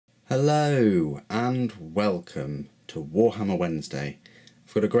Hello and welcome to Warhammer Wednesday.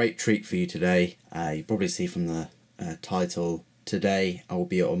 I've got a great treat for you today. You probably see from the title, today I will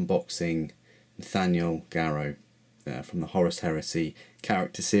be unboxing Nathaniel Garro from the Horus Heresy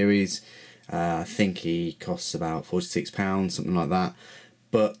character series. I think he costs about £46, something like that.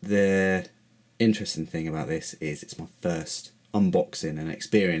 But the interesting thing about this is it's my first unboxing and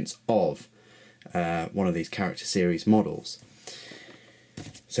experience of one of these character series models.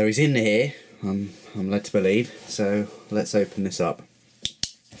 So he's in here, I'm led to believe, so let's open this up.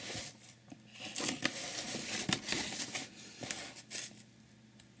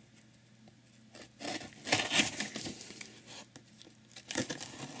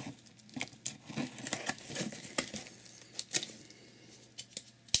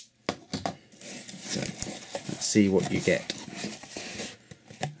 So let's see what you get.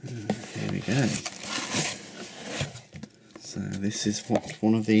 Here we go. So this is what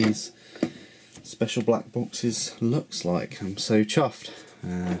one of these special black boxes looks like. I'm so chuffed.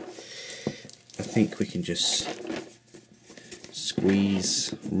 I think we can just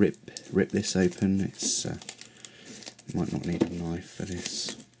squeeze, rip this open. It's might not need a knife for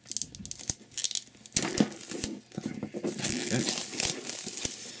this. There we go.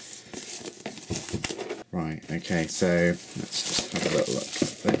 Right, okay, so let's just have a little look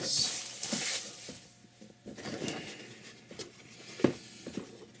at this.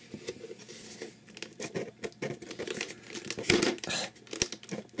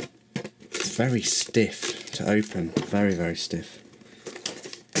 Very stiff to open, very stiff.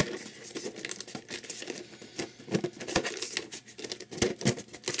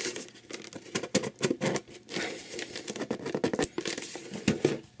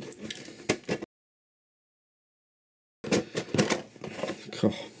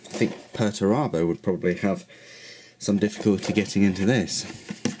 God, I think Power Armour would probably have some difficulty getting into this.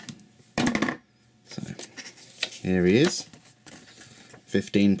 So here he is,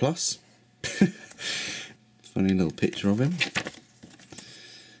 15 plus. Funny little picture of him,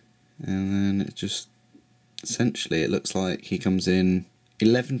 and then it just essentially it looks like he comes in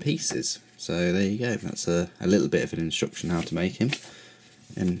 11 pieces. So there you go, that's a little bit of an instruction how to make him,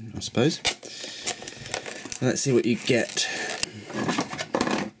 and I suppose let's see what you get.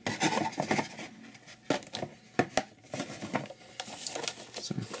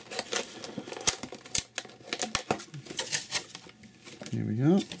 So here we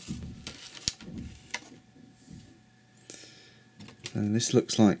go. And this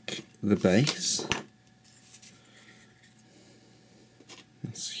looks like the base.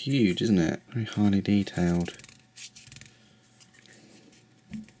 That's huge, isn't it? Very highly detailed.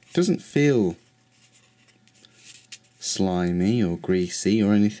 Doesn't feel slimy or greasy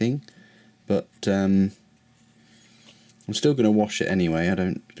or anything, but I'm still going to wash it anyway. I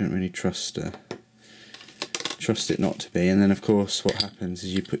don't really trust it not to be. And then of course what happens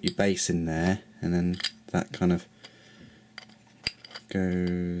is you put your base in there, and then that kind of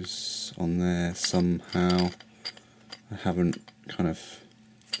goes on there somehow. I haven't I'm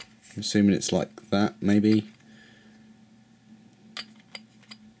assuming it's like that maybe.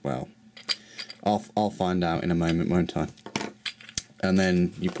 Well, I'll find out in a moment, won't I? And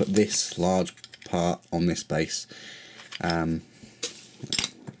then you put this large part on this base. There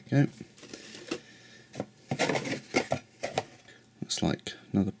we go. Looks like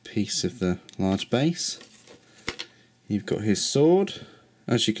another piece of the large base. You've got his sword.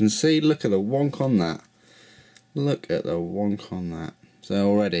 As you can see, look at the wonk on that. Look at the wonk on that. So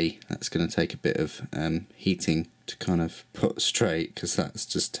already that's going to take a bit of heating to kind of put straight, because that's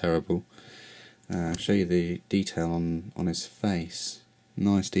just terrible. I'll show you the detail on his face.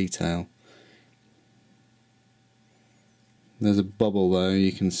 Nice detail. There's a bubble though,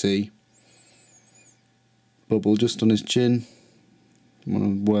 you can see. Bubble just on his chin. One of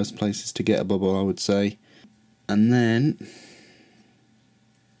the worst places to get a bubble, I would say. And then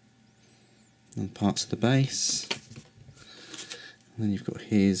parts of the base, and then you've got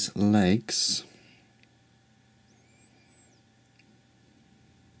his legs.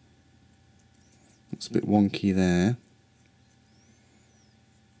 Looks a bit wonky there.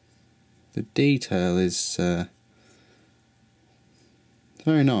 The detail is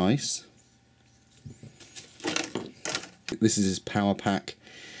very nice. This is his power pack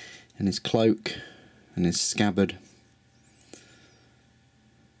and his cloak and his scabbard.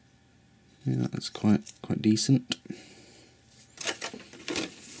 Yeah, that's quite decent.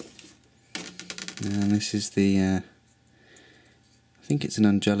 And this is the I think it's an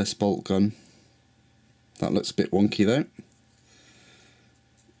Angelus bolt gun. That looks a bit wonky though.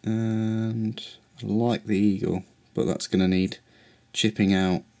 And I like the eagle, but that's going to need chipping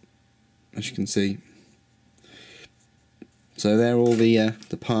out as you can see. So they're all the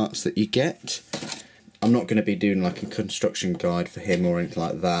parts that you get. I'm not going to be doing like a construction guide for him or anything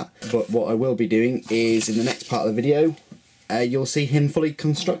like that, but what I will be doing is in the next part of the video, you'll see him fully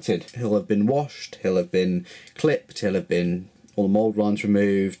constructed. He'll have been washed, he'll have been clipped, he'll have been all the mould lines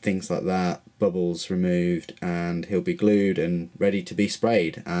removed, things like that, bubbles removed, and he'll be glued and ready to be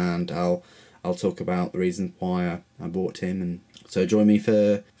sprayed. And I'll talk about the reasons why I bought him, and so join me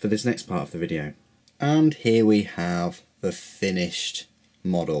for this next part of the video. And here we have the finished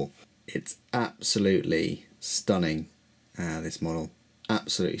model. It's absolutely stunning, this model,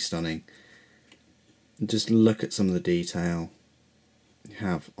 absolutely stunning. Just look at some of the detail you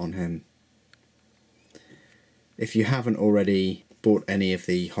have on him. If you haven't already bought any of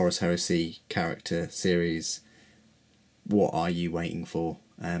the Horus Heresy character series, what are you waiting for?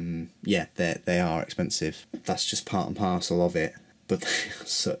 Yeah, they are expensive. That's just part and parcel of it. But they are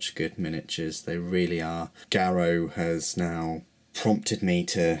such good miniatures, they really are. Garro has now prompted me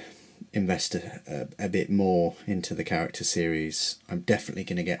to invest a bit more into the character series. I'm definitely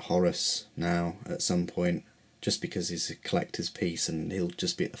going to get Horus now at some point, just because he's a collector's piece and he'll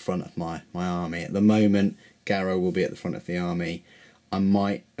just be at the front of my army. At the moment, Garro will be at the front of the army. I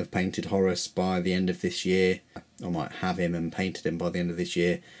might have painted Horus by the end of this year. I might have him and painted him by the end of this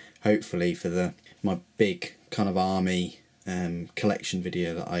year, hopefully for my big kind of army collection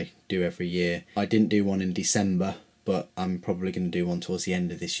video that I do every year. I didn't do one in December, but I'm probably going to do one towards the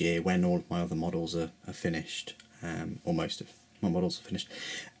end of this year when all of my other models are finished, or most of my models are finished.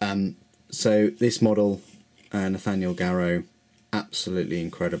 So this model, Nathaniel Garro, absolutely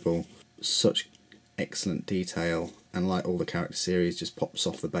incredible, such excellent detail, and like all the character series, just pops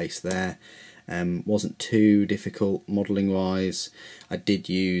off the base there. Wasn't too difficult modelling wise. I did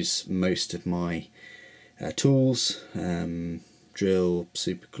use most of my tools, drill,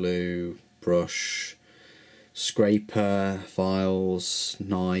 super glue, brush, scraper, files,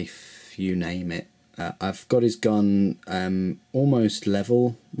 knife, you name it. I've got his gun almost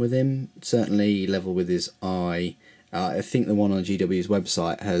level with him, certainly level with his eye. I think the one on GW's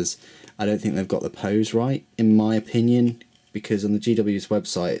website has, I don't think they've got the pose right, in my opinion, because on the GW's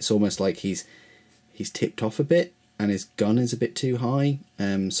website it's almost like he's tipped off a bit and his gun is a bit too high.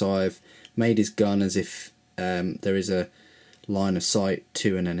 So I've made his gun as if there is a line of sight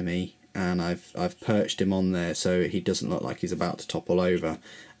to an enemy, and I've perched him on there so he doesn't look like he's about to topple over,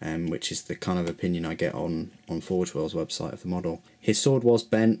 which is the kind of opinion I get on Forge World's website of the model. His sword was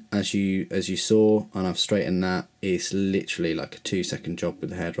bent, as you saw, and I've straightened that. It's literally like a 2-second job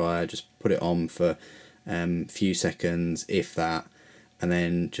with the hairdryer. Just put it on for a few seconds, if that, and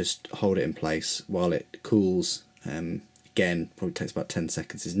then just hold it in place while it cools. Again, probably takes about 10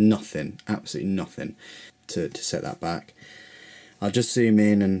 seconds. It's nothing, absolutely nothing to set that back. I'll just zoom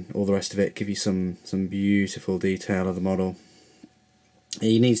in and all the rest of it, give you some beautiful detail of the model.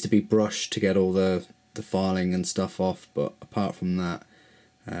 He needs to be brushed to get all the filing and stuff off, but apart from that,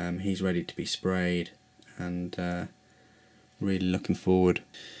 he's ready to be sprayed, and really looking forward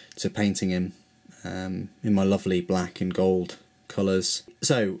to painting him in my lovely black and gold colours.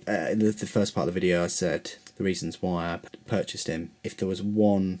 So in the first part of the video I said the reasons why I purchased him. If there was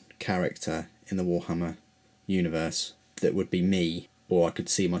one character in the Warhammer universe that would be me, or I could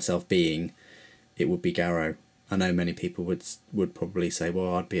see myself being, it would be Garro. I know many people would probably say,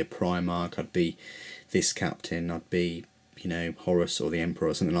 well, I'd be a Primarch, I'd be this captain, I'd be, you know, Horus or the Emperor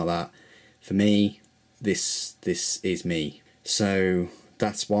or something like that. For me, this is me. So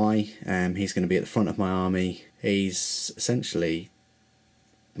that's why he's going to be at the front of my army. He's essentially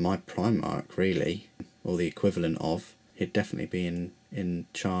my Primarch, really, or the equivalent of. He'd definitely be in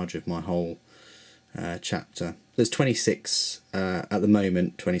charge of my whole chapter. There's 26 at the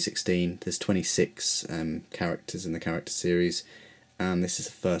moment, 2016. There's 26 characters in the character series, and this is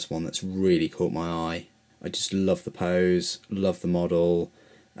the first one that's really caught my eye. I just love the pose, love the model.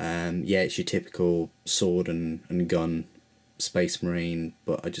 Yeah, it's your typical sword and gun Space Marine,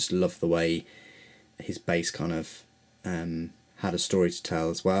 but I just love the way his base kind of had a story to tell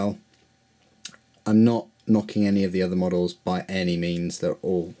as well. I'm not knocking any of the other models by any means, they're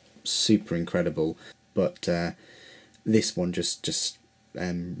all super incredible, but this one just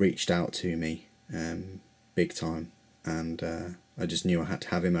reached out to me big time, and I just knew I had to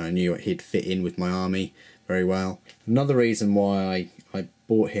have him, and I knew he'd fit in with my army very well. Another reason why I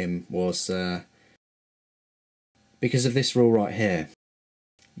bought him was because of this rule right here.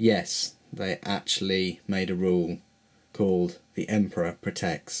 Yes, they actually made a rule called the Emperor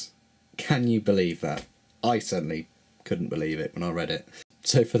Protects. Can you believe that? I certainly couldn't believe it when I read it.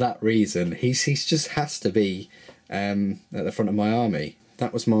 So for that reason, he's just has to be at the front of my army.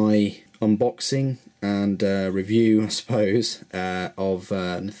 That was my unboxing and review, I suppose, of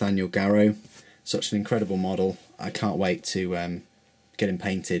Nathaniel Garro. Such an incredible model. I can't wait to get him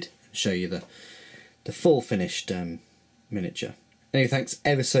painted and show you the full finished miniature. Anyway, thanks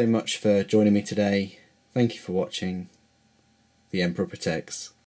ever so much for joining me today. Thank you for watching. The Emperor protects.